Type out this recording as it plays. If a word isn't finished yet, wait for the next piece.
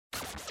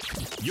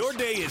Your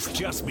day has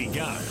just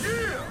begun.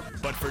 Yeah!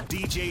 But for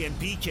DJ and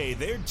PK,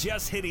 they're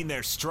just hitting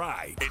their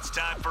stride. It's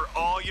time for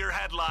all your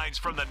headlines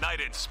from the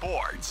night in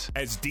sports.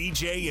 As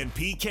DJ and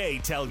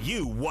PK tell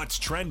you what's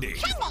trending.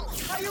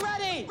 Are you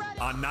ready?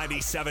 On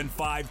 97.5,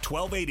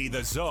 1280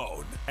 The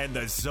Zone and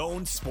The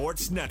Zone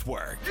Sports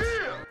Network.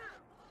 Yeah!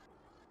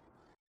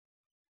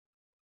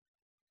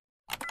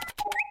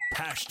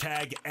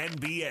 Hashtag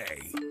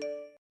NBA.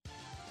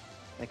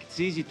 Like,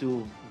 it's easy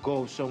to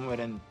go somewhere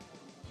and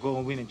go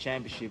and win a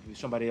championship with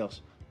somebody else.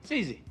 It's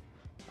easy.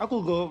 I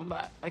could go,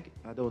 I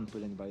don't want to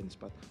put anybody in the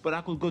spot, but I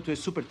could go to a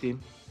super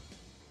team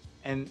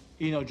and,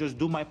 just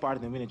do my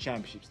part and win a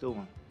championship, still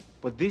one.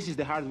 But this is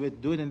the hard way to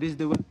do it, and this is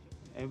the way,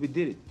 and we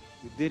did it.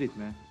 We did it,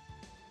 man.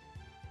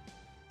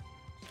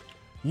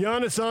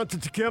 Giannis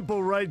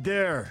Antetokounmpo right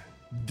there.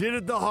 Did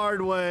it the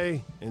hard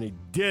way, and he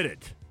did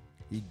it.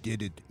 He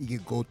did it. He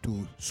could go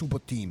to super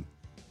team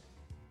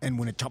and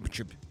win a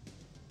championship.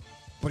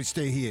 But he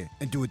stay here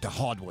and do it the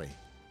hard way.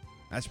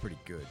 That's pretty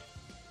good.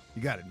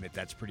 You got to admit,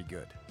 that's pretty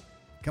good.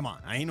 Come on.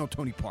 I ain't no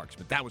Tony Parks,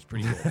 but that was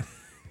pretty good.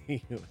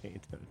 You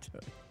ain't no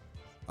Tony.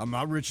 I'm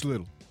not Rich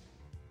Little.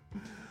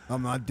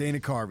 I'm not Dana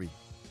Carvey.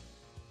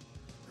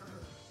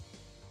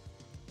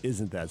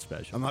 Isn't that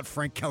special? I'm not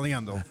Frank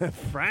Caliendo.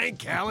 Frank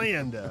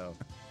Caliendo.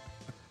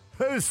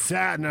 Who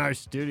sat in our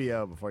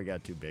studio before he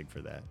got too big for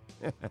that?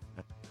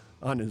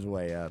 On his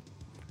way up.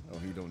 Oh,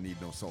 he don't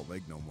need no Salt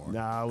Lake no more.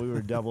 Nah, we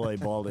were double-A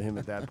ball to him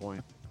at that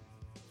point.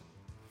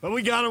 But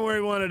we got him where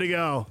he wanted to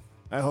go.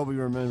 I hope he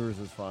remembers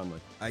us fondly.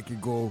 I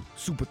could go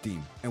super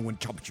team and win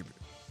championship.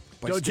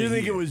 Don't you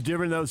think it was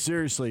different, though,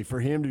 seriously, for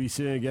him to be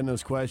sitting and getting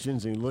those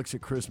questions, and he looks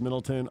at Chris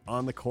Middleton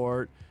on the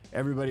court,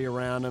 everybody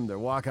around him, they're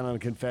walking on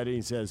confetti, and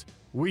he says,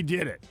 "We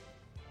did it."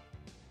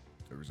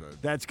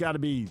 That's got to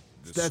be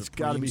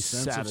satisfying.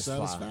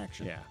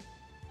 Satisfaction. Yeah.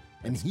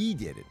 And he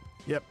did it.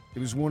 Yep. It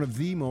was one of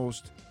the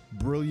most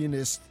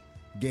brilliantest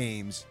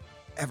games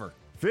ever.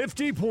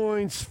 50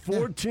 points,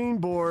 14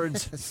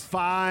 boards,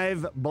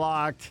 5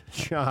 blocked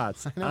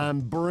shots. I'm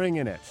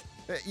bringing it.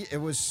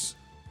 It was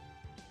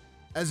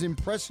as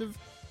impressive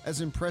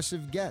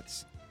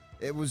gets.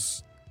 It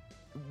was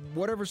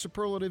whatever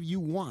superlative you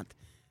want.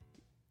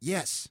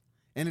 Yes.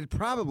 And it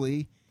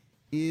probably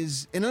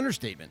is an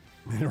understatement.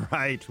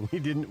 Right. We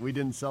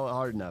didn't sell it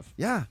hard enough.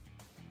 Yeah.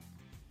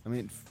 I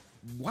mean,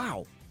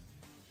 wow.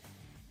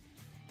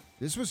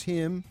 This was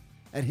him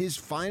at his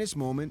finest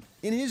moment,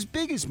 in his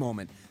biggest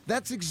moment.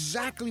 That's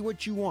exactly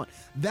what you want.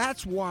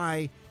 That's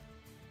why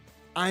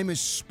I'm a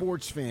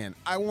sports fan.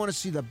 I want to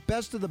see the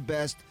best of the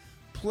best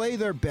play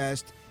their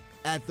best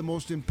at the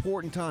most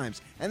important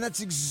times. And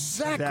that's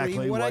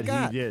exactly what I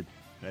got. He did.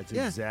 That's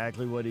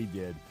exactly what he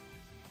did.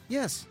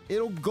 Yes,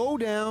 it'll go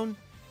down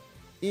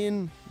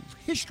in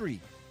history.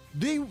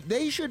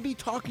 They should be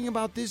talking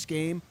about this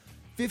game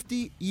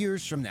 50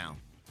 years from now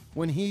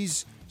when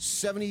he's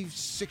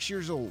 76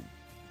 years old.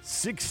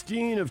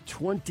 16 of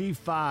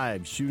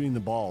 25 shooting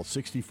the ball,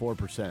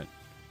 64%.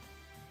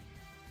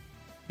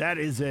 That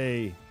is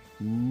a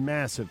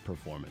massive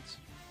performance.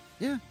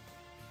 Yeah.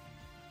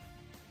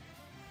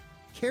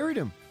 Carried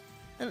him.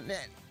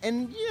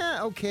 And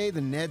yeah, okay,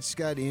 the Nets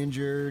got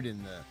injured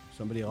and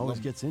somebody always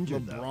gets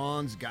injured.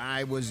 LeBron's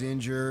guy was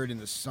injured and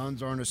the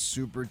Suns aren't a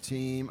super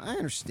team. I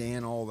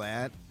understand all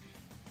that.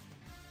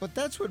 But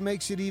that's what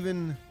makes it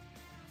even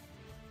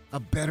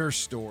a better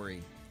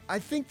story. I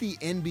think the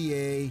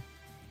NBA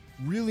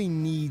really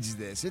needs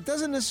this. It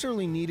doesn't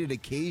necessarily need it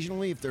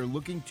occasionally if they're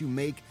looking to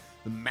make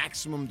the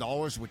maximum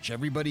dollars, which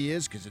everybody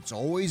is, because it's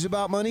always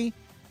about money.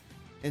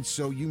 And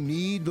so you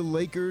need the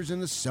Lakers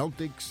and the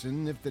Celtics,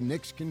 and if the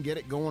Knicks can get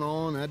it going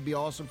on, that'd be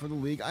awesome for the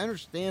league. I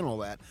understand all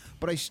that,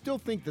 but I still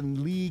think the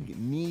league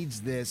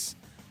needs this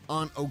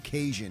on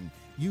occasion.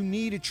 You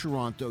need a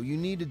Toronto. You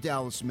need a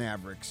Dallas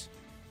Mavericks.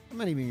 I'm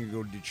not even going to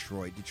go to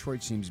Detroit.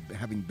 Detroit seems,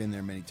 having been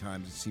there many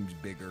times, it seems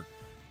bigger.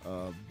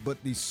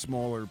 But these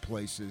smaller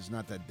places,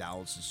 not that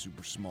Dallas is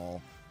super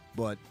small,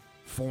 but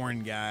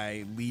foreign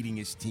guy leading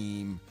his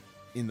team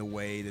in the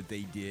way that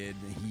he did.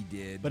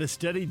 But a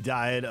steady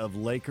diet of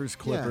Lakers,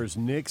 Clippers,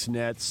 Knicks,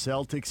 Nets,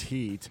 Celtics,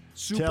 Heat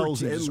super tells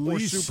teams, at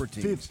least super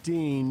teams.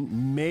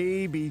 15,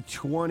 maybe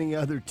 20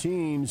 other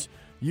teams,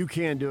 you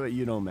can't do it,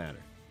 you don't matter.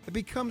 It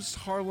becomes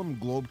Harlem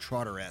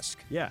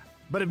Globetrotter-esque. Yeah,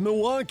 but if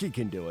Milwaukee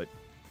can do it,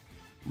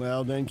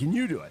 well, then can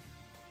you do it?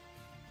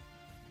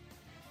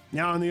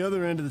 Now, on the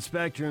other end of the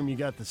spectrum, you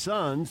got the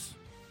Suns,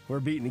 who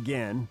are beaten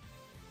again,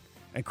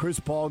 and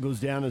Chris Paul goes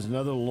down as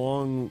another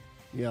long,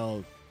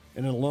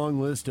 in a long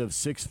list of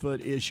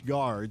 6-foot-ish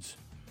guards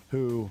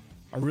who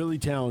are really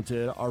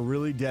talented, are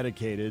really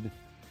dedicated,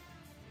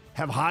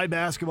 have high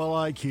basketball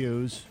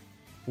IQs,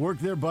 work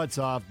their butts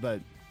off, but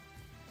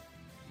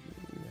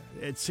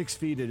at 6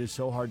 feet, it is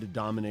so hard to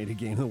dominate a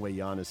game the way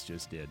Giannis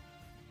just did.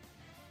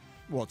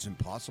 Well, it's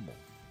impossible.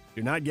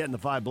 You're not getting the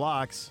 5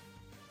 blocks.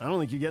 I don't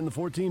think you're getting the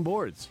 14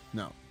 boards.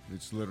 No,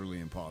 it's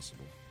literally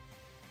impossible.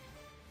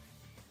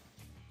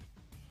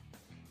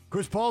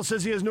 Chris Paul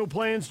says he has no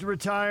plans to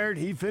retire.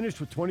 He finished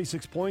with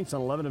 26 points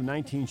on 11 of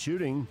 19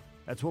 shooting.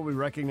 That's what we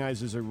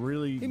recognize as a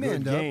really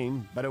good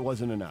game, but it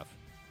wasn't enough.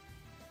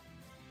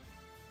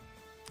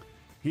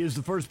 He is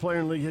the first player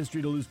in league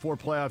history to lose 4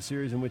 playoff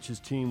series in which his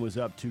team was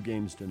up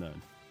 2-0.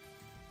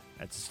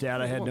 That's a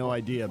stat I had no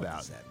idea about. What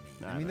does that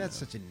mean? I mean, that's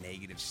such a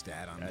negative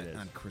stat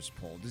on Chris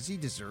Paul. Does he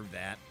deserve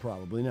that?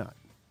 Probably not.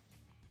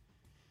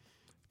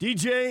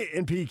 DJ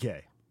and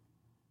PK.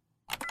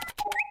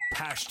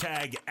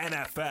 Hashtag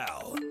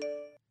NFL.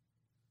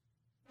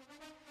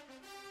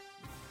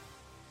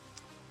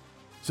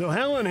 So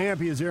how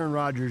unhappy is Aaron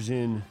Rodgers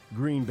in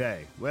Green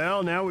Bay?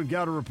 Well, now we've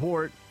got a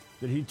report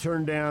that he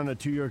turned down a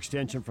 2-year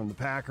extension from the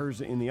Packers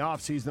in the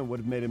offseason that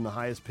would have made him the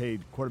highest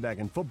paid quarterback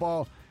in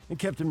football and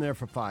kept him there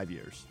for 5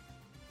 years.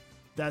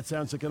 That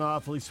sounds like an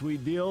awfully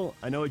sweet deal.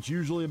 I know it's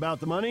usually about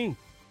the money,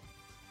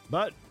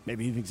 but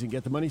maybe he thinks he can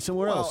get the money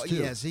somewhere else, too.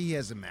 Yes, he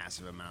has a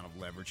massive amount of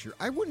leverage here.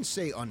 I wouldn't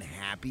say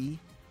unhappy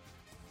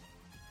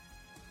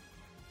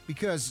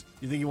because...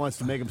 You think he wants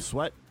to make him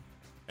sweat?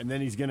 And then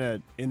he's going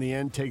to, in the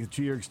end, take the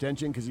 2-year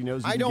extension because he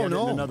knows he can get it in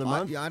another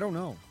month? I don't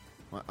know.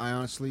 I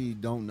honestly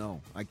don't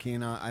know. I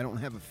don't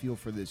have a feel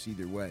for this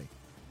either way.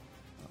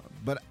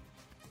 But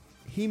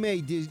he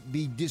may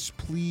be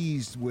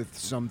displeased with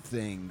some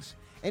things,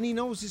 and he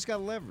knows he's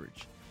got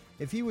leverage.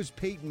 If he was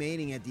Peyton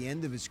Manning at the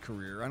end of his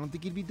career, I don't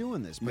think he'd be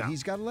doing this, but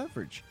he's got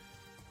leverage.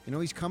 You know,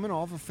 he's coming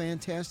off a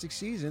fantastic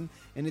season,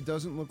 and it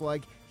doesn't look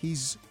like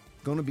he's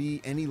going to be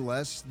any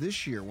less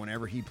this year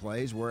whenever he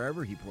plays,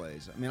 wherever he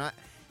plays. I mean,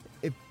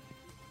 if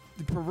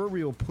the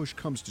proverbial push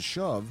comes to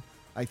shove,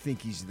 I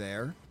think he's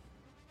there.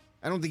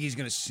 I don't think he's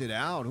going to sit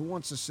out. Who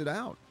wants to sit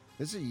out?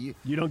 You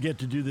don't get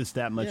to do this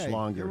that much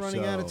longer. You're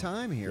running out of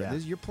time here. Yeah.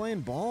 You're playing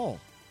ball.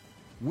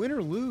 Win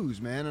or lose,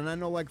 man. And I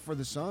know, like, for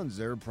the Suns,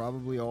 they're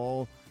probably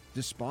all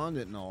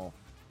despondent and all.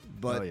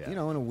 But, you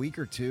know, in a week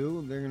or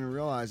two, they're going to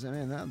realize,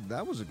 man,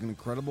 that was an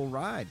incredible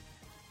ride.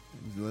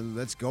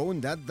 Let's go.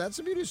 And that's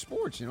the beauty of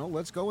sports, you know.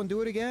 Let's go and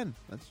do it again.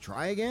 Let's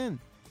try again.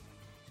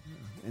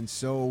 And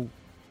so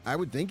I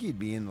would think he'd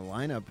be in the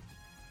lineup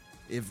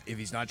if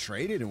he's not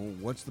traded.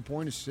 And what's the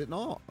point of sitting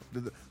off?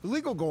 The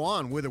league will go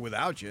on with or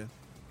without you.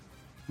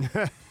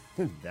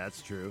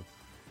 That's true.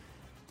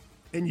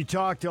 And you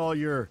talk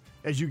to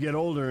as you get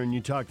older and you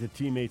talk to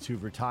teammates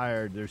who've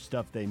retired, there's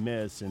stuff they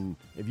miss. And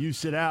if you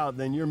sit out,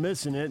 then you're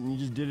missing it and you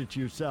just did it to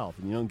yourself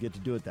and you don't get to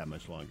do it that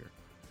much longer.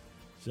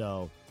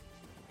 So,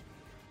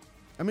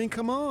 I mean,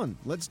 come on.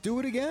 Let's do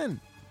it again.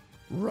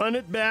 Run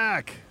it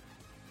back.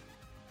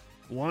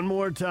 One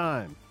more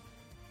time.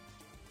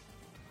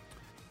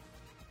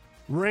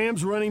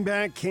 Rams running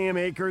back Cam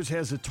Akers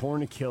has a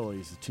torn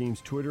Achilles. The team's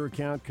Twitter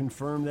account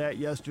confirmed that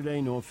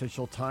yesterday. No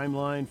official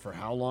timeline for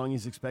how long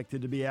he's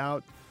expected to be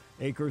out.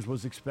 Akers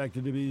was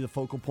expected to be the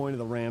focal point of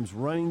the Rams'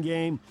 running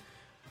game.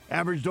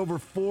 Averaged over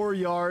 4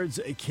 yards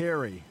a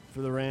carry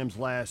for the Rams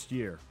last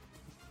year.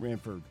 Ran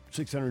for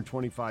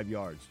 625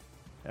 yards.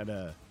 Had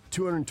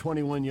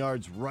 221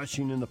 yards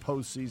rushing in the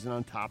postseason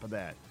on top of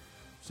that.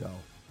 So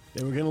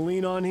they were going to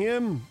lean on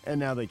him, and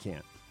now they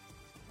can't.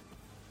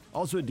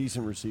 Also a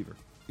decent receiver.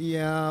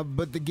 Yeah,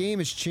 but the game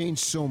has changed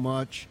so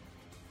much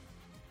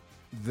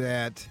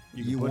that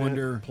you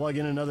wonder. Plug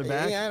in another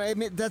back? Yeah, I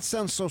mean, that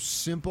sounds so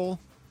simple,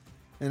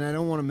 and I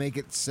don't want to make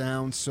it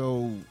sound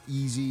so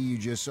easy. You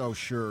just, oh,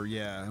 sure,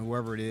 yeah,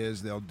 whoever it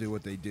is, they'll do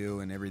what they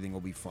do, and everything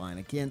will be fine.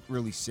 I can't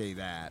really say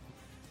that,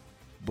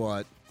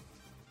 but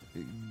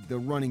the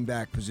running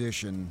back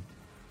position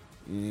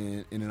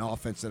in an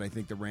offense that I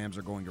think the Rams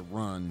are going to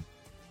run,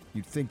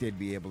 you'd think they'd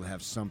be able to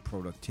have some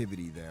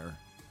productivity there.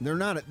 They're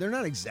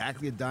not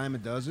exactly a dime a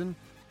dozen,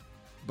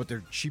 but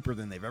they're cheaper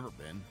than they've ever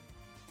been.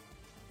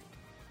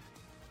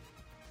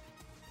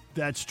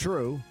 That's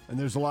true, and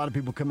there's a lot of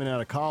people coming out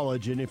of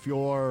college, and if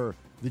you're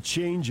the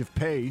change of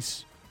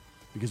pace,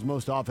 because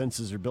most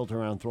offenses are built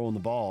around throwing the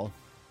ball,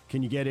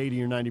 can you get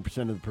 80 or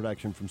 90% of the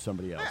production from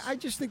somebody else? I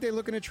just think they're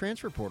looking at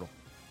transfer portal.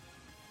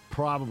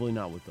 Probably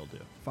not what they'll do.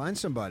 Find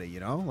somebody, you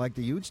know, like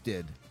the Utes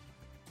did.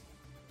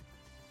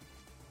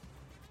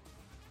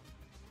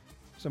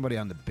 Somebody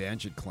on the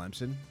bench at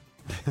Clemson.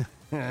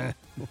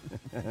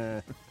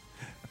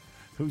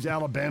 Who's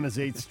Alabama's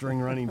 8th-string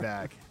running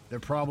back? They're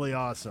probably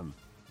awesome.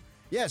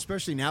 Yeah,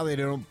 especially now they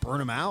don't burn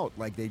them out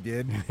like they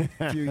did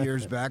a few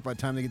years back. By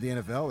the time they get to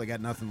the NFL, they got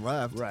nothing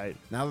left. Right.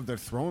 Now that they're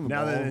throwing the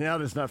ball. Now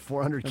there's not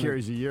 400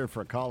 carries a year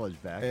for a college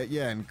back.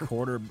 Yeah, and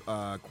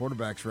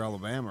quarterbacks for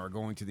Alabama are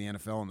going to the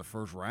NFL in the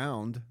first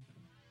round.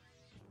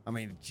 I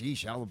mean,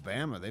 geez,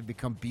 Alabama, they've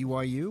become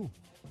BYU.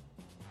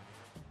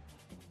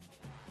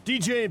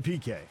 DJ and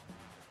PK.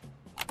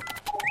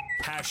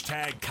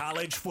 Hashtag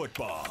college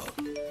football.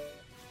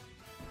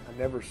 I've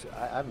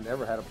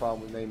never had a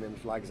problem with name,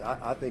 image, likeness.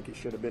 I think it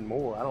should have been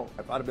more.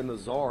 If I'd have been the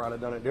czar, I'd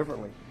have done it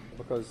differently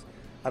because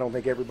I don't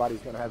think everybody's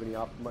going to have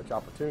much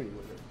opportunity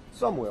with it.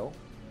 Some will,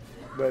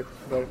 but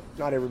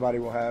not everybody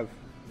will have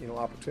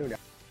opportunity.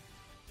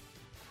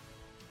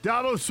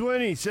 Dabo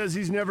Swinney says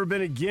he's never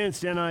been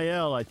against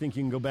NIL. I think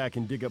you can go back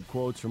and dig up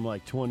quotes from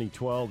like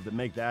 2012 that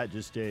make that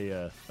just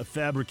a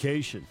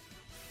fabrication.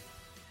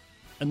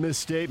 A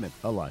misstatement.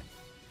 A lie.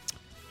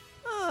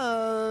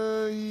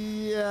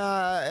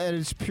 Yeah, at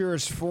its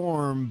purest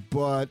form,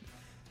 but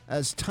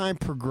as time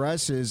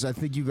progresses, I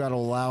think you got to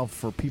allow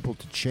for people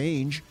to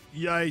change.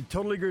 Yeah, I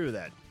totally agree with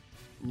that.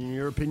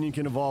 Your opinion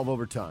can evolve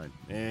over time,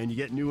 and you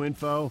get new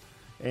info,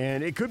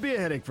 and it could be a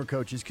headache for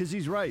coaches because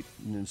he's right.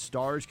 And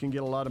stars can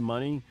get a lot of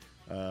money.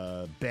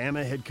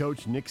 Bama head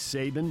coach Nick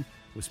Saban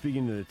was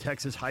speaking to the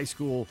Texas High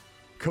School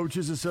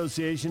Coaches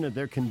Association at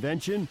their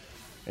convention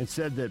and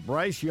said that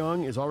Bryce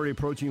Young is already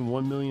approaching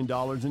 $1 million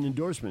in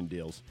endorsement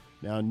deals.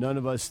 Now, none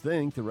of us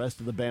think the rest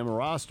of the Bama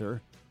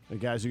roster, the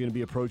guys are going to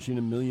be approaching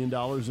 $1 million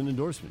in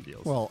endorsement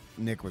deals. Well,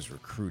 Nick was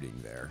recruiting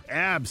there.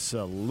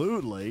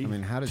 Absolutely. I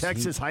mean, how does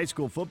Texas high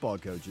school football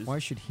coaches? Why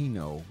should he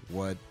know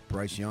what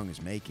Bryce Young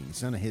is making?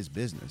 It's none of his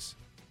business.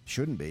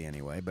 Shouldn't be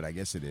anyway, but I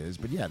guess it is.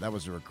 But yeah, that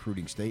was a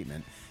recruiting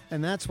statement.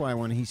 And that's why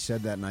when he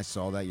said that, and I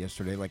saw that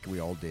yesterday like we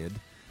all did,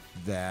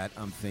 that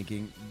I'm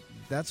thinking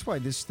that's why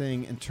this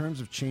thing, in terms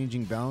of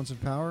changing balance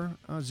of power,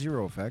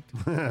 zero effect.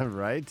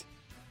 Right?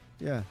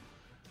 Yeah.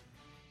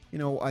 You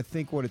know, I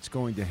think what it's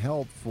going to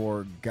help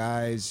for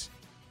guys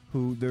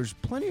who there's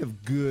plenty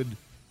of good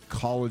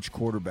college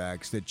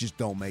quarterbacks that just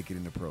don't make it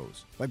into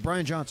pros. Like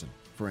Brian Johnson,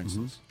 for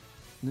instance.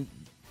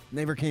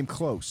 Never came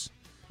close.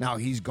 Now,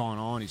 he's gone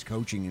on. He's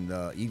coaching in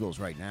the Eagles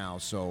right now.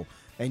 So,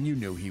 and you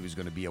knew he was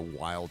going to be a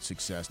wild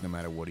success no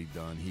matter what he'd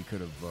done. He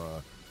could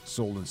have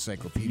sold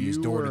encyclopedias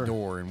door to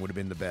door and would have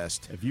been the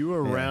best. If you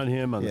were around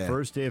him on the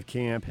first day of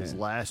camp, his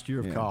last year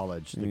of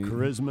college, the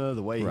charisma,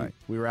 the way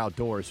we were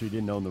outdoors, so he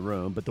didn't own the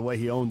room, but the way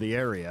he owned the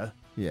area.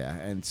 Yeah,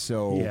 and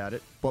so he had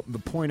it. But the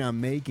point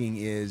I'm making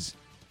is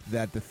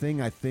that the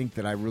thing I think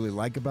that I really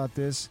like about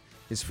this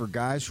is for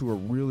guys who are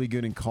really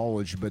good in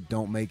college but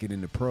don't make it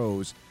into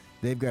pros,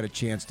 they've got a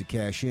chance to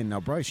cash in.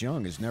 Now, Bryce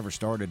Young has never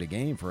started a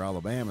game for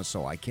Alabama,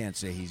 so I can't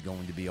say he's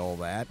going to be all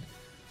that.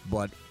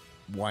 But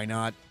why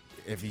not,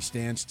 if he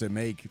stands to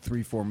make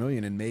 $3-4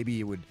 million, and maybe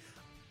it would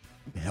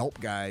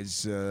help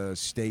guys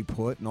stay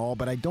put and all,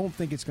 but I don't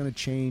think it's going to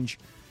change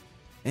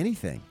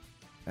anything.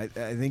 I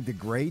think the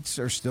greats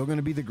are still going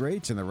to be the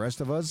greats, and the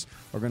rest of us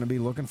are going to be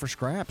looking for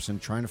scraps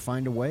and trying to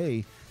find a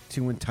way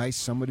to entice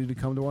somebody to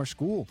come to our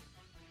school.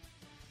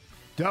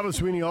 Dabo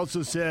Swinney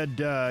also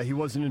said he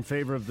wasn't in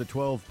favor of the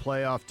 12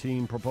 playoff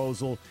team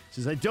proposal. He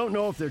says, I don't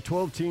know if there are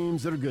 12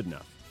 teams that are good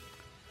enough.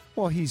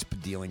 Well, he's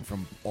dealing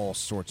from all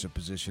sorts of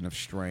position of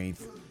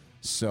strength.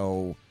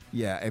 So,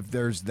 yeah, if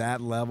there's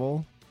that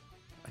level,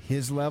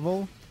 his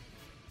level,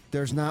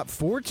 there's not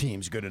 4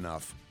 teams good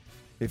enough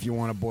if you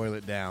want to boil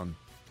it down.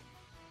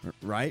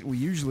 Right? We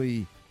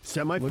usually...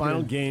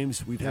 Semifinal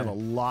games, we've had a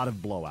lot of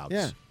blowouts.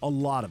 Yeah. A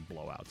lot of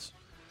blowouts.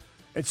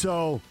 And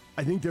so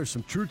I think there's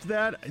some truth to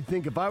that. I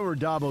think if I were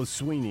Dabo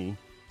Swinney,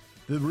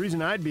 the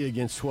reason I'd be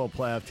against 12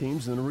 playoff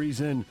teams and the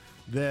reason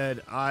that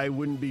I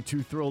wouldn't be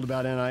too thrilled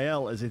about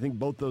NIL is I think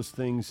both those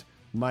things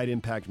might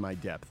impact my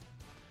depth.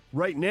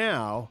 Right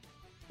now,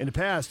 in the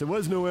past, there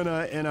was no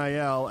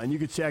NIL, and you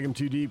could tag them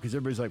too deep because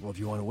everybody's like, well, if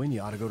you want to win, you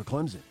ought to go to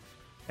Clemson.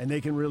 And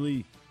they can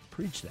really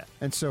preach that.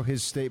 And so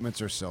his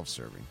statements are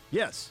self-serving.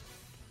 Yes.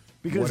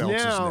 Because what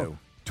else now, is new?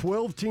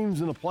 12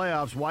 teams in the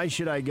playoffs, why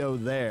should I go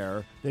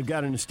there? They've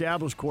got an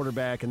established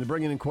quarterback, and they're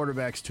bringing in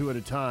quarterbacks 2 at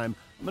a time.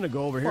 I'm going to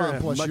go over here and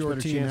have a much your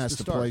better team chance has to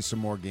to start. play some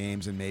more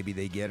games, and maybe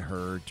they get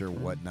hurt or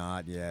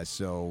whatnot. Yeah,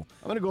 so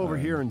I'm going to go over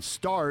here and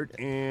start,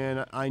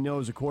 and I know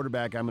as a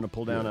quarterback I'm going to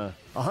pull down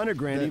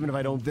 $100,000, even if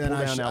I don't pull down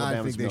Alabama's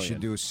I think they million.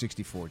 should do a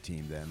 64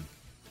 team then.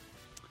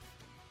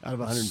 Out of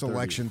 130.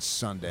 Selection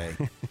Sunday.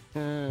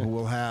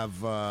 We'll have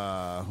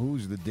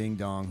who's the ding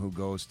dong who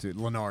goes to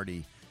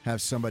Lenardi. Have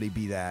somebody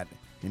be that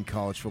in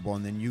college football,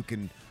 and then you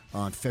can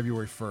on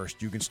February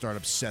 1st you can start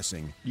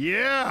obsessing.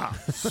 Yeah,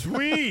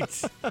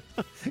 sweet.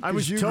 I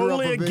was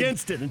totally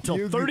against it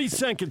until 30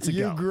 seconds ago.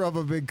 You grew up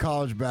a big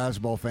college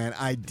basketball fan.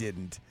 I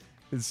didn't,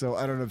 and so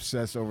I don't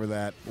obsess over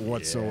that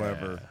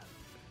whatsoever.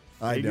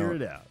 Yeah. Figure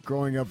it out.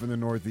 Growing up in the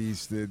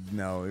Northeast, it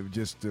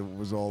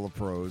was all the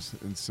pros,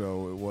 and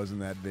so it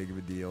wasn't that big of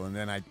a deal. And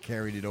then I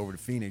carried it over to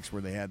Phoenix,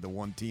 where they had the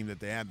one team that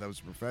they had that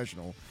was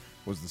professional,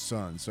 was the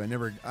Suns. So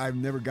I've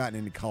never gotten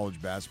into college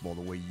basketball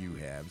the way you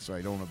have, so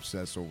I don't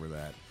obsess over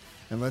that.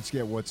 And let's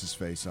get what's his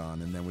face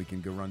on, and then we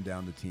can go run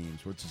down the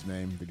teams. What's his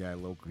name? The guy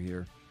local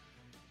here,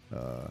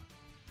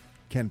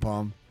 Ken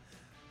Palm.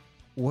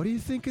 What do you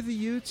think of the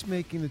Utes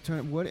making the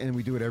tournament? What? And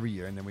we do it every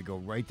year, and then we go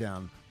right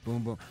down.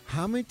 Boom, boom.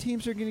 How many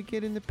teams are going to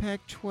get in the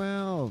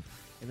Pac-12?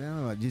 And I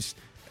don't know.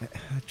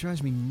 It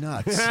drives me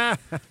nuts.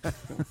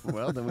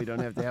 Well, then we don't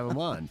have to have him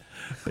on.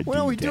 But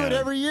well, we do it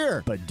every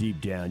year. But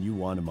deep down, you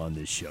want him on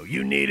this show.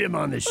 You need him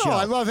on this show. Oh,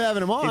 I love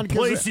having him on. In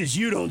places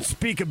you don't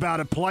speak about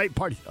a polite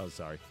party. Oh,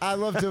 sorry. I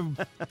love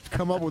to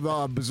come up with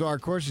bizarre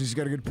questions. He's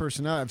got a good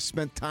personality. I've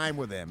spent time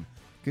with him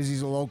because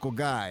he's a local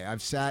guy.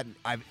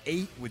 I've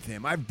ate with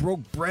him. I've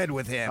broke bread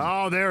with him.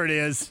 Oh, there it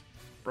is.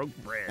 Broke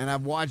bread. And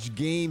I've watched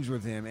games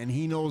with him, and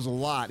he knows a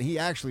lot. He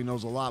actually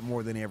knows a lot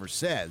more than he ever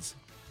says.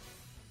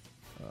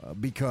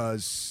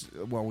 Because,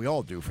 well, we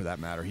all do for that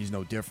matter. He's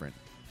no different.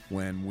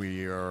 When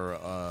we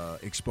are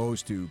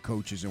exposed to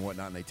coaches and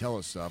whatnot and they tell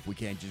us stuff, we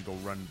can't just go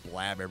run and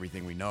blab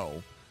everything we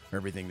know or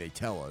everything they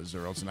tell us,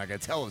 or else they're not going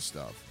to tell us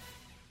stuff.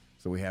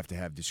 So we have to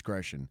have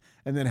discretion.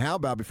 And then how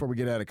about, before we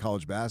get out of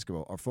college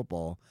basketball or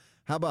football,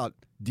 how about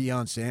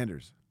Deion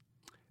Sanders?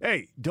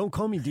 Hey, don't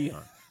call me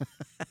Dion.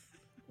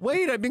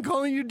 Wait, I've been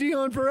calling you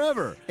Dion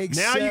forever.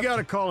 Now you got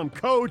to call him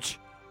Coach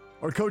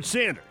or Coach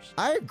Sanders.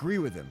 I agree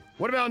with him.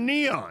 What about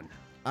Neon?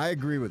 I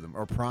agree with him.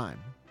 Or Prime.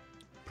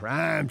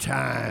 Prime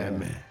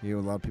time. You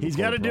know, a lot of people He's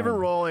call got a it different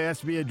Prime. role. He has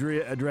to be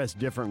addressed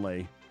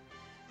differently.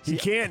 He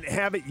can't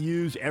have it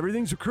used.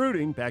 Everything's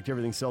recruiting. Back to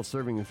everything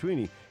self-serving and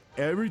Sweeney.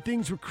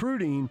 Everything's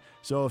recruiting.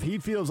 So if he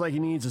feels like he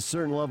needs a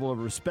certain level of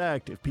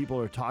respect, if people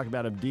are talking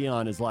about him,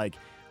 Dion is like,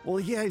 well,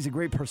 yeah, he's a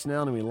great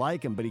personality. We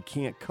like him, but he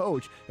can't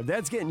coach. If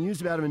that's getting used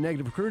about him in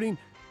negative recruiting,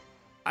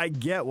 I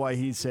get why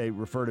he'd say,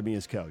 refer to me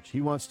as coach. He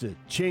wants to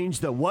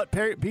change the what,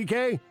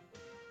 PK?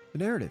 The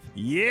narrative.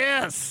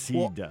 Yes,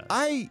 he does.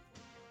 I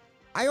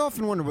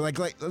often wonder,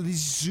 like these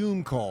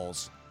Zoom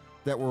calls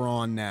that we're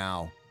on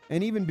now,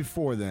 and even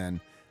before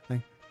then, like,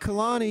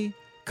 Kalani,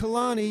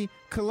 Kyle.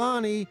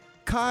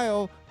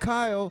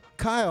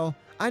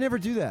 I never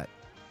do that.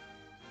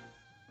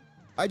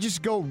 I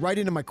just go right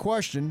into my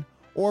question,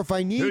 or if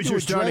I need who's to your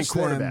starting address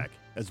quarterback, them,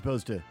 as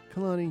opposed to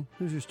Kalani,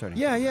 who's your starting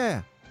Yeah,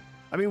 quarterback?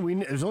 yeah. I mean,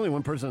 there's only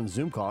one person on the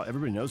Zoom call.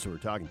 Everybody knows who we're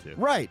talking to.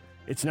 Right.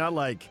 It's not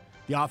like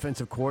the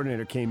offensive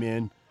coordinator came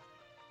in,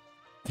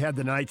 had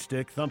the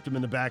nightstick, thumped him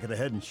in the back of the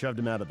head, and shoved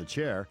him out of the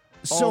chair.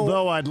 So,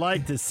 although I'd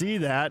like to see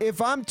that.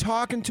 If I'm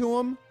talking to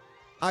him,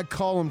 I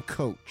call him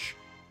coach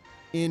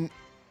in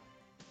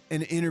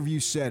an interview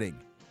setting.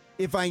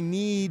 If I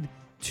need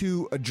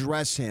to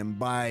address him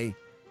by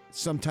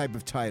some type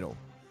of title.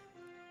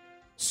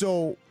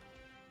 So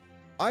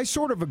I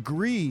sort of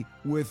agree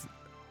with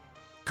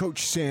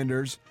Coach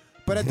Sanders,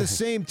 but at the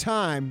same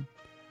time,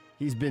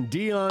 he's been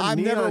Dion, I've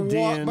never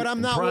Dion, but I'm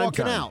in not prime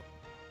walking time. out.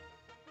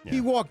 Yeah.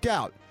 He walked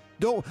out.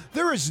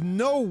 There is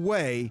no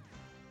way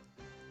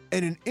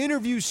in an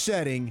interview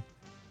setting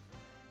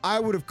I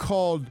would have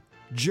called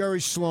Jerry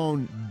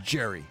Sloan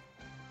Jerry.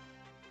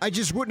 I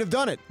just wouldn't have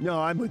done it.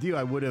 No, I'm with you.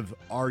 I would have,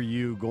 are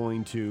you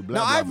going to blah,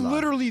 Now, blah, I've blah.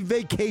 literally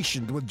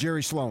vacationed with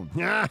Jerry Sloan.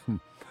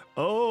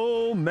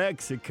 Oh,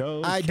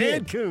 Mexico. I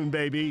did. Cancun,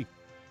 baby.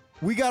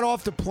 We got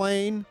off the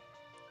plane,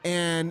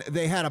 and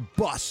they had a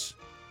bus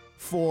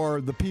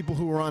for the people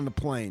who were on the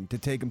plane to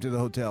take them to the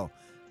hotel.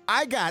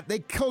 They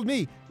told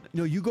me,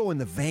 no, you go in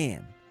the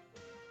van.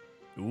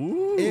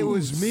 Ooh, It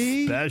was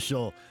me,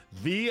 special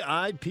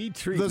VIP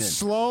treatment. the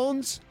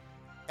Sloans,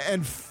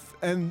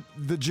 and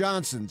the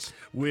Johnsons.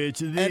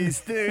 Which of these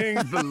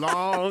things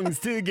belongs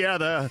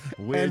together?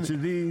 Which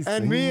of these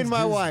and things me and my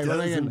just wife.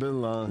 doesn't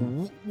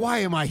belong? Why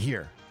am I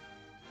here?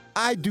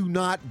 I do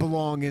not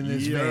belong in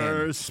this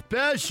You're van.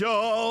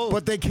 special.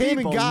 But they came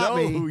People and got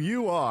know me. who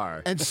you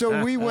are. And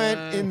so we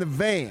went in the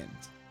van.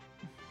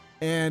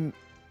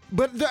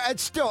 But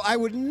still, I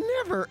would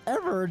never,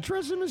 ever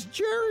address him as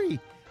Jerry.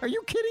 Are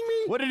you kidding me?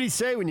 What did he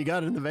say when you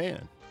got in the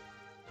van?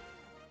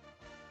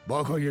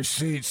 Buckle your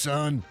seat,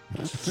 son.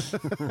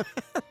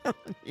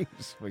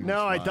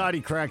 No, I thought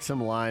he cracked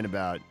some line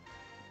about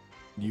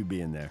you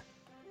being there.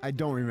 I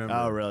don't remember.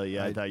 Oh, really?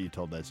 Yeah, I thought you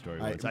told that story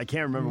once. I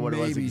can't remember what it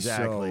was maybe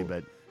exactly, so.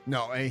 but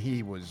No,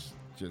 he was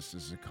just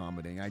as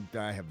accommodating.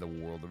 I have the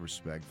world of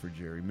respect for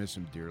Jerry. Miss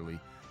him dearly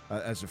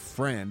as a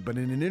friend. But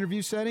in an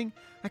interview setting,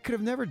 I could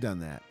have never done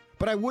that.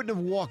 But I wouldn't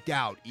have walked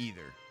out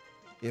either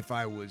if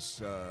I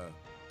was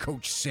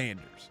Coach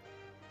Sanders.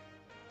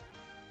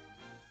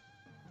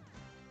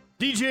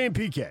 DJ and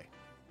PK.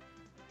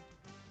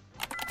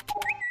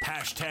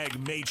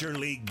 Hashtag Major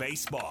League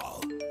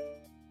Baseball.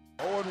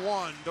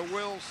 0-1 to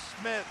Will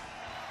Smith.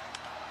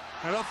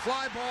 And a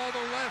fly ball to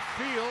left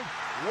field.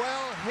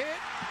 Well hit,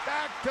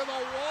 back to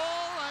the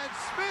wall, and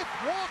Smith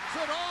walks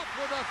it off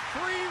with a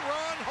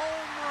 3-run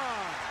home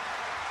run.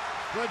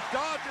 The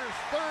Dodgers'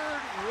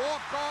 third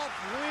walk-off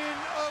win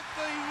of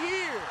the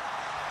year.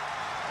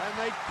 And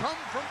they come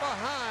from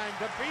behind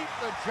to beat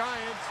the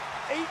Giants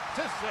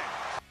 8-6.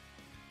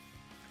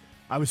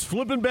 I was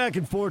flipping back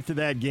and forth to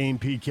that game,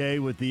 PK,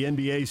 with the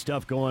NBA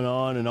stuff going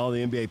on and all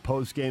the NBA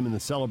postgame and the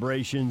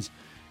celebrations.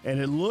 And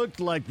it looked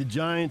like the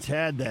Giants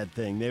had that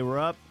thing. They were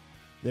up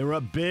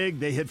big.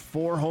 They hit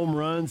 4 home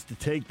runs to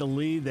take the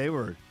lead. They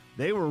were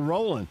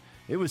rolling.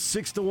 It was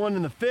 6-1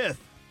 in the 5th.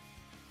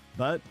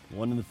 But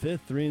 1 in the 5th,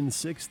 3 in the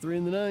 6th, 3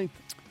 in the 9th.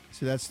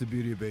 See, that's the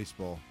beauty of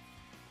baseball.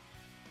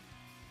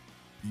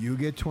 You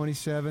get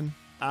 27,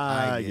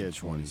 I get get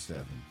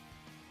 27.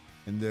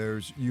 And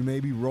you may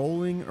be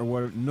rolling or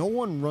whatever. No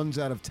one runs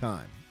out of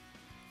time.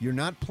 You're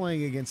not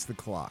playing against the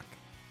clock.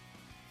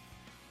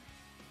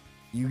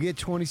 You get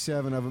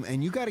 27 of them,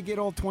 and you got to get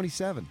all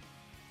 27.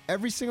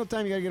 Every single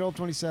time you got to get all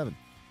 27.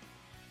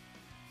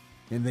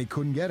 And they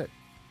couldn't get it,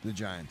 the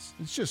Giants.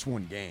 It's just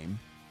one game.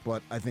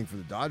 But I think for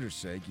the Dodgers'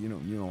 sake, you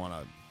don't want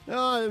to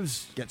No, it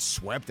was get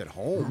swept at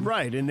home.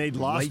 right, and they'd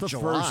lost Late the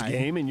July. first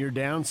game, and you're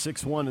down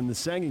 6-1 in the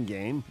second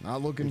game.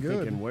 Not looking You're good.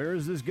 thinking, where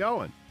is this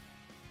going?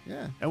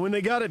 Yeah. And when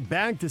they got it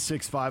back to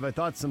 6-5, I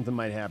thought something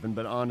might happen,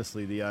 but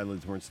honestly, the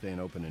eyelids weren't staying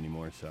open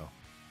anymore. So,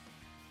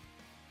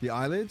 The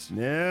eyelids?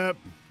 yep,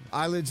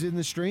 Eyelids in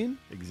the stream?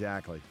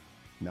 exactly.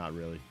 Not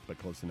really, but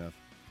close enough.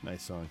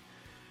 Nice song.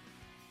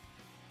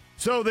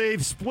 So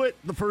they've split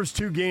the first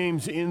 2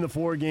 games in the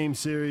 4-game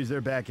series.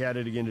 They're back at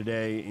it again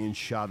today in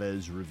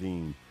Chavez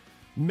Ravine.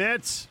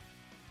 Mets,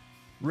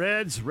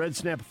 Reds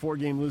snap a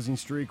 4-game losing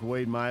streak.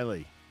 Wade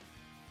Miley,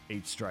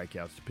 8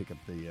 strikeouts to pick up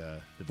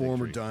the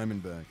Former victory.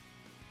 Diamondback.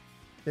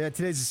 Yeah,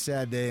 today's a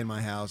sad day in my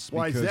house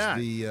Why is because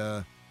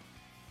that?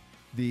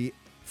 the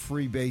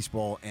free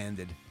baseball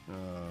ended.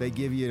 They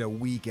give you it a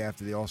week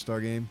after the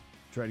All-Star game.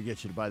 Try to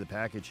get you to buy the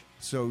package.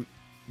 So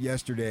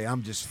yesterday,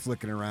 I'm just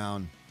flicking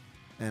around,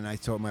 and I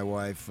told my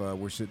wife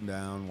we're sitting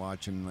down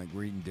watching, like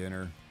we're eating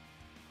dinner,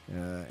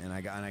 and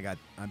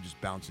I'm just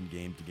bouncing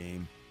game to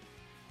game.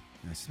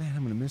 And I said, man,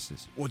 I'm gonna miss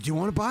this. Well, do you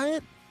want to buy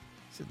it?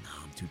 I said, no,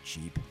 I'm too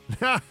cheap.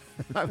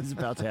 I was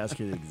about to ask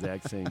you the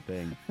exact same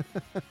thing.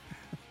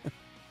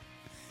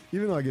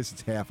 Even though I guess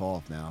it's half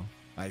off now.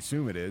 I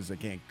assume it is. I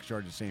can't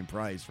charge the same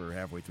price for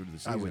halfway through the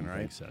season, I wouldn't right?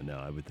 think so. No,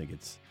 I would think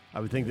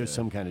there's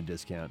some kind of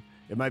discount.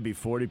 It might be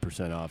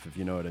 40% off, if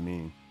you know what I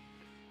mean.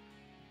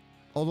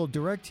 Although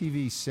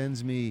DirecTV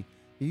sends me,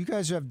 you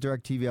guys have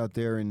DirecTV out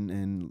there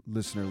in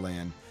listener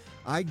land.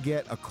 I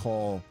get a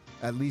call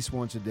at least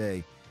once a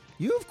day.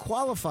 You have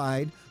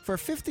qualified for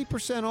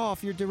 50%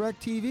 off your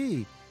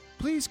DirecTV.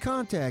 Please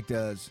contact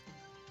us.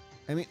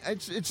 I mean,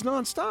 it's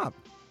nonstop.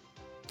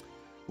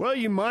 Well,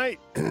 you might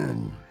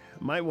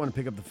want to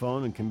pick up the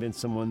phone and convince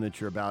someone that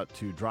you're about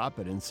to drop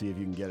it and see if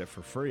you can get it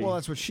for free. Well,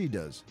 that's what she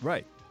does.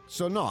 Right.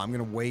 So, no, I'm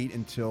going to wait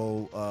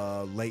until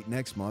late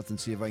next month and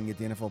see if I can get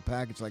the NFL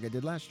package like I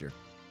did last year.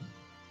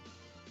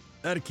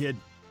 Had a kid.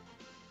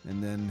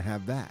 And then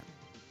have that.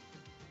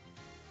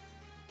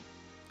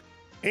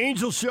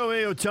 Angel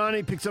Shohei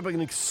Ohtani picks up an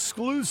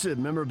exclusive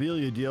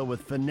memorabilia deal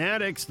with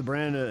Fanatics. The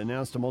brand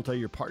announced a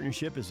multi-year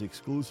partnership as the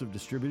exclusive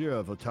distributor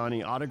of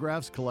Ohtani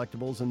autographs,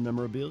 collectibles, and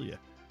memorabilia.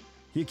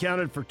 He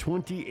accounted for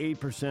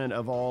 28%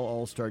 of all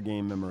All-Star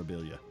Game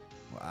memorabilia.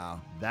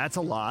 Wow. That's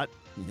a lot.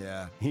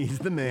 Yeah. He's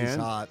the man. He's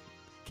hot.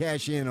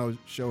 Cash in,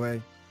 Shohei.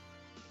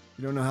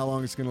 You don't know how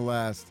long it's going to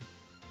last.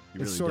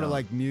 You It's really sort of don't.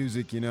 like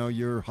music, you know.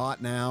 You're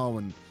hot now,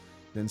 and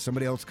then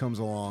somebody else comes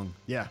along.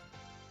 Yeah.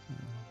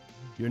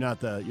 You're not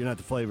the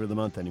flavor of the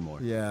month anymore.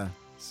 Yeah.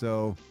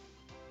 So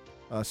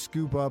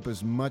scoop up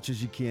as much as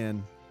you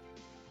can.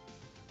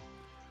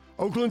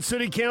 Oakland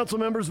City Council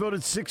members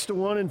voted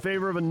 6-1 in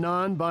favor of a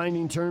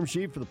non-binding term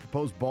sheet for the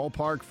proposed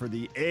ballpark for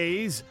the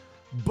A's,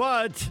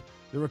 but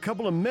there were a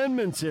couple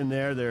amendments in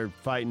there. They're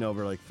fighting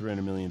over like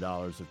 $300 million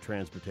of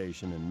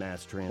transportation and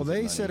mass transit. Well,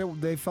 they money.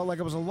 said they felt like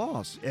it was a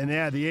loss. And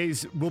yeah, the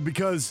A's,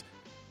 because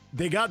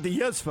they got the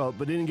yes vote,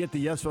 but didn't get the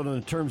yes vote on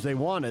the terms they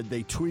wanted.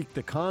 They tweaked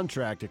the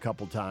contract a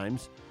couple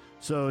times.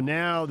 So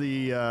now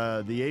the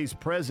A's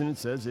president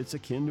says it's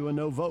akin to a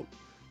no vote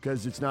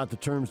because it's not the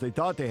terms they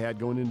thought they had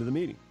going into the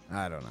meeting.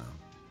 I don't know.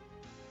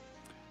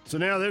 So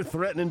now they're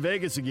threatening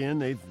Vegas again.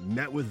 They've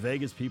met with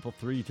Vegas people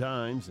 3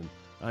 times, and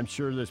I'm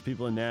sure there's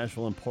people in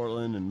Nashville and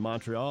Portland and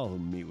Montreal who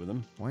meet with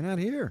them. Why not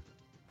here?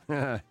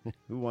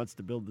 Who wants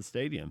to build the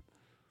stadium?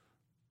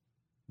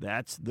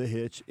 That's the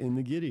hitch in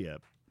the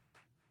giddy-up.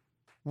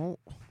 Well,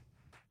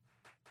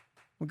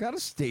 we got a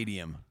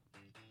stadium.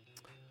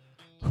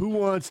 Who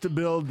wants to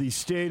build the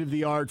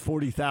state-of-the-art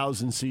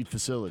 40,000-seat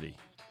facility?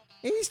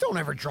 A's don't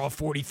ever draw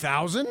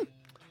 40,000.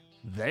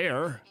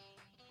 There,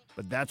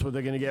 but that's what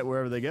they're going to get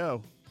wherever they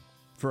go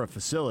for a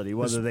facility,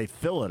 whether they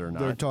fill it or not.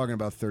 They're talking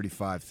about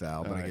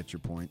 35,000, but All right. I get your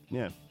point.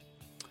 Yeah.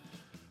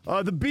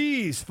 The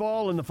Bees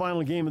fall in the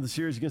final game of the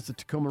series against the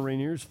Tacoma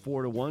Rainiers,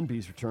 4-1.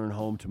 Bees return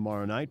home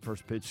tomorrow night.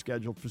 First pitch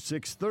scheduled for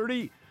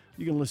 6:30.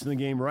 You can listen to the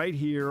game right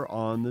here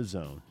on The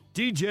Zone.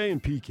 DJ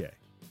and PK.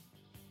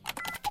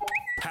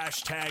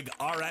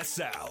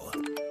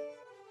 #RSL.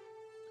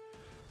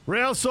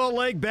 Real Salt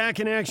Lake back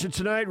in action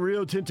tonight.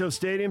 Rio Tinto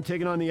Stadium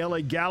taking on the LA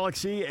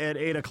Galaxy at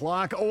 8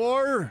 o'clock,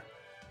 or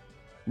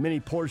many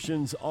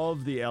portions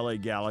of the LA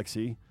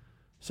Galaxy.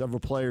 Several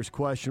players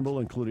questionable,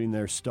 including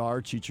their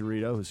star,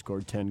 Chicharito, who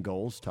scored 10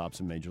 goals, tops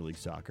in Major League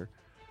Soccer.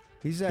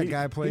 He's that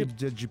guy played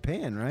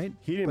Japan, right?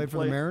 He didn't play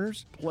for the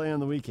Mariners. Play on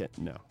the weekend.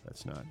 No,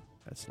 that's not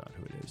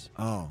who it is.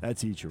 Oh.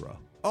 That's Ichiro.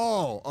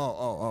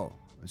 Oh.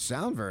 It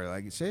sound very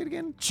like it. Say it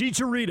again.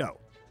 Chicharito.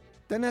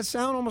 Doesn't that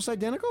sound almost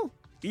identical?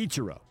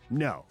 Ichiro.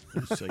 No.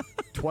 It's like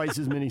twice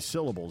as many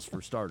syllables for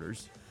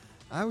starters.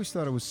 I always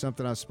thought it was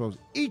something I was supposed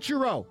to.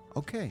 Ichiro.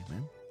 Okay,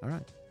 man. All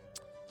right.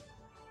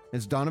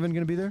 Is Donovan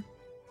going to be there?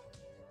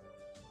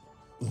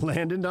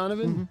 Landon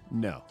Donovan?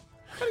 Mm-hmm. No.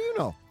 How do you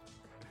know?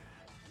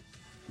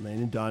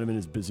 Landon Donovan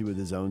is busy with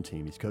his own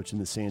team. He's coaching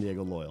the San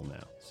Diego Loyal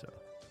now, so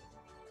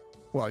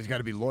Well, he's got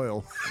to be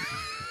loyal.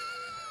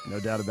 no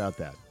doubt about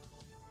that.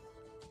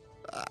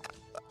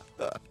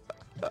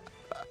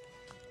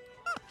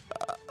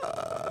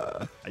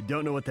 I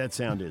don't know what that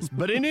sound is.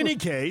 But in any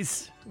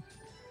case,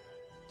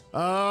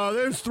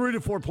 there's 3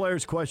 to 4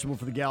 players questionable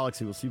for the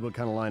Galaxy. We'll see what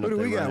kind of lineup Who do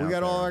they we got? run We out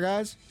got all there. our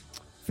guys?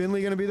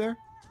 Finley going to be there?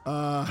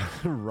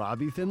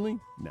 Robbie Finley?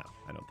 No,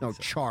 I don't No,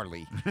 think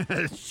Charlie.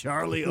 so.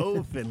 Charlie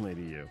O. Finley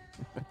to you.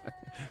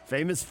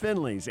 Famous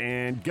Finleys.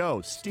 And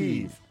go,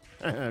 Steve.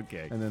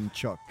 Okay. And then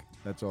Chuck.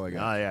 That's all I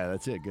got. Oh, yeah,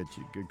 that's it.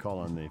 Good call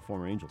on the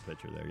former Angel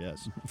pitcher there,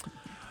 yes.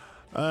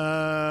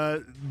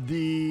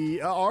 The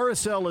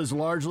RSL is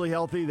largely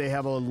healthy. They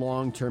have a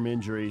long-term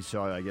injury,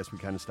 so I guess we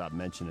kind of stopped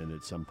mentioning it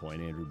at some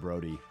point. Andrew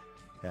Brody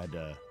had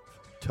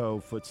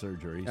foot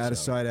surgery. Out of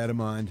sight, out of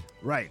mind.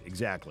 Right,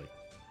 exactly.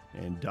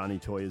 And Donnie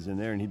Toy is in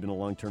there, and he'd been a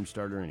long-term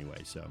starter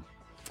anyway. So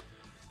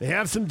they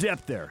have some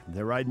depth there.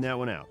 They're riding that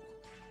one out.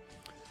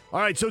 All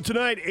right, so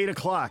tonight, 8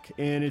 o'clock,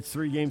 and it's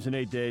 3 games in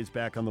 8 days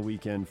back on the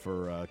weekend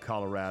for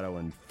Colorado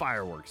and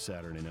fireworks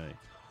Saturday night.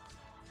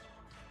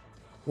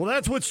 Well,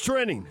 that's what's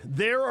trending.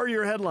 There are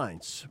your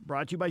headlines.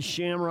 Brought to you by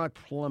Shamrock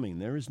Plumbing.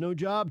 There is no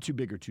job too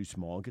big or too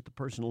small. Get the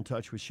personal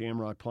touch with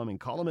Shamrock Plumbing.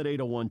 Call them at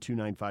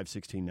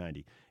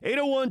 801-295-1690.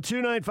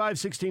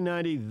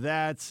 801-295-1690.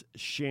 That's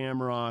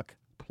Shamrock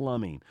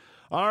Plumbing.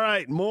 All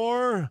right,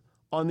 more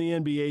on the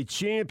NBA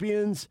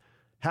champions.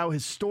 How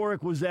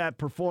historic was that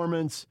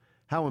performance?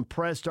 How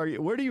impressed are you?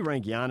 Where do you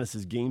rank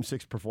Giannis's Game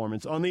 6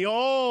 performance on the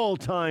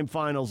all-time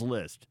finals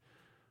list?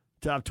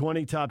 Top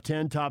 20, top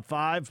 10, top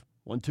 5?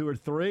 1, 2, or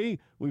 3?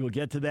 We will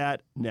get to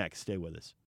that next. Stay with us.